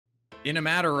In a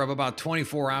matter of about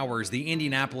 24 hours, the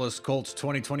Indianapolis Colts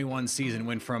 2021 season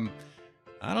went from,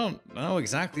 I don't know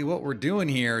exactly what we're doing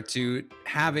here, to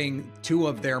having two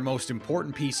of their most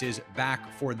important pieces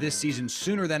back for this season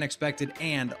sooner than expected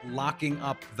and locking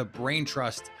up the brain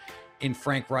trust in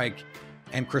Frank Reich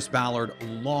and Chris Ballard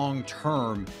long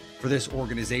term for this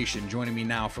organization. Joining me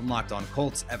now from Locked On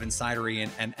Colts, Evan Sidery.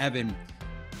 And Evan,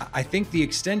 I think the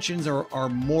extensions are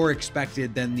more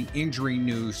expected than the injury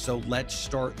news, so let's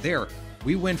start there.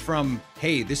 We went from,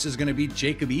 hey, this is going to be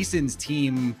Jacob Eason's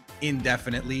team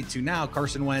indefinitely, to now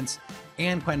Carson Wentz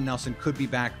and Quenton Nelson could be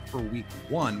back for week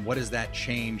one. What does that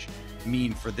change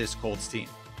mean for this Colts team?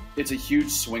 It's a huge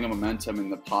swing of momentum in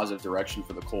the positive direction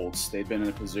for the Colts. They've been in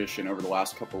a position over the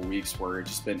last couple of weeks where it's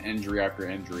just been injury after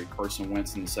injury. Carson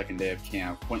Wentz on the second day of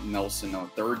camp, Quenton Nelson on the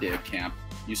third day of camp.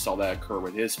 You saw that occur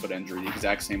with his foot injury, the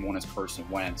exact same one as Carson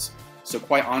Wentz. So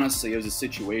quite honestly, it was a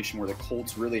situation where the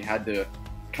Colts really had to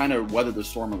kind of weather the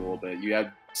storm a little bit. You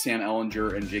had Sam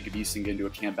Ehlinger and Jacob Eason get into a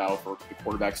camp battle for the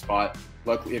quarterback spot.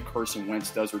 Luckily, if Carson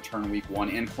Wentz does return week one,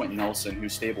 and Quenton Nelson, who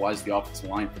stabilized the offensive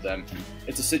line for them,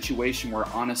 it's a situation where,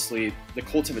 honestly, the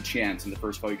Colts have a chance in the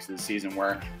first 5 weeks of the season,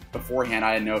 where beforehand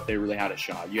I didn't know if they really had a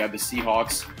shot. You have the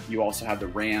Seahawks, you also have the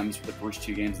Rams for the first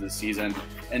 2 games of the season,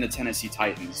 and the Tennessee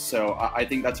Titans. So I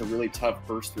think that's a really tough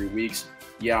first 3 weeks.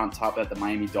 Yeah, on top of that, the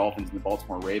Miami Dolphins and the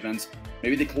Baltimore Ravens.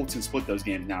 Maybe the Colts can split those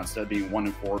games now instead of being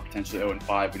 1-4, potentially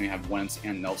 0-5, when you have Wentz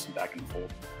and Nelson back in the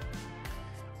fold.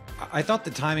 I thought the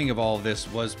timing of all of this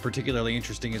was particularly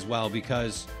interesting as well,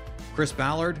 because Chris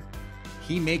Ballard,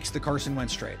 he makes the Carson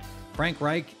Wentz trade. Frank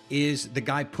Reich is the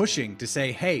guy pushing to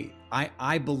say, hey,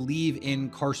 I believe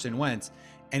in Carson Wentz.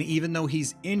 And even though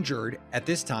he's injured at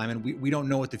this time, and we don't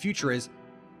know what the future is,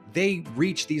 they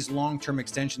reach these long-term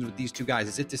extensions with these two guys.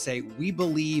 Is it to say, we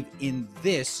believe in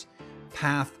this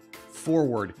path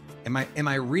forward? Am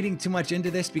I reading too much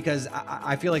into this? Because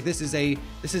I feel like this is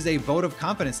a vote of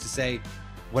confidence to say,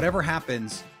 whatever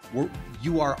happens,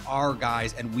 you are our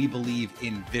guys, and we believe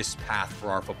in this path for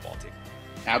our football team.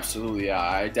 Absolutely, yeah.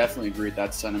 I definitely agree with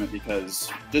that sentiment,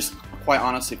 because just quite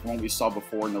honestly, from what we saw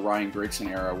before in the Ryan Grigson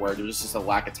era, where there's just a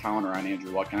lack of talent around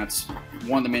Andrew Luck, and that's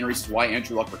one of the main reasons why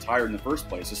Andrew Luck retired in the first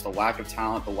place, just the lack of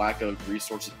talent, the lack of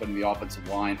resources put in the offensive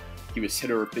line. He was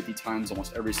hit over 50 times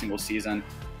almost every single season.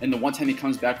 And the one time he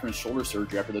comes back from his shoulder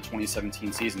surgery after the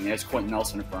 2017 season, he has Quenton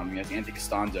Nelson in front of him, he has Anthony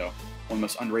Costanzo, one of the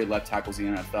most underrated left tackles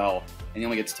in the NFL, and he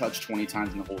only gets touched 20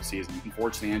 times in the whole season.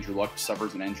 Unfortunately, Andrew Luck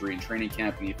suffers an injury in training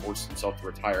camp, and he forces himself to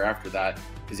retire after that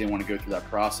because he didn't want to go through that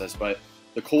process. But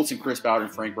the Colts and Chris Ballard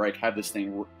and Frank Reich have this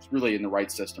thing really in the right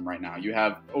system right now. You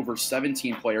have over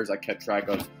 17 players I kept track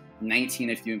of, 19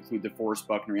 if you include DeForest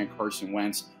Buckner and Carson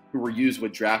Wentz, who were used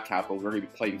with draft capital. They're going to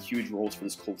be playing huge roles for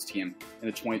this Colts team in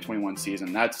the 2021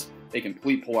 season. That's a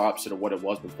complete polar opposite of what it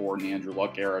was before in the Andrew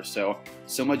Luck era. So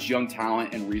much young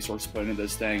talent and resources put into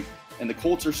this thing. And the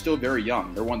Colts are still very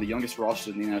young. They're one of the youngest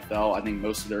rosters in the NFL. I think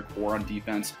most of their core on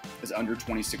defense is under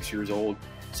 26 years old.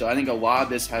 So I think a lot of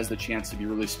this has the chance to be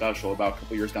really special about a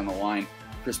couple years down the line.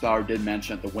 Chris Ballard did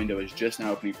mention that the window is just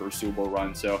now opening for a Super Bowl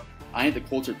run. So I think the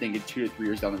Colts are thinking 2 to 3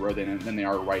 years down the road than they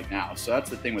are right now. So that's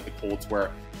the thing with the Colts,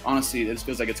 where honestly, this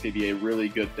feels like it's going to be a really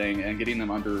good thing, and getting them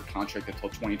under contract until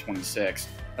 2026,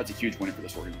 that's a huge win for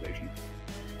this organization.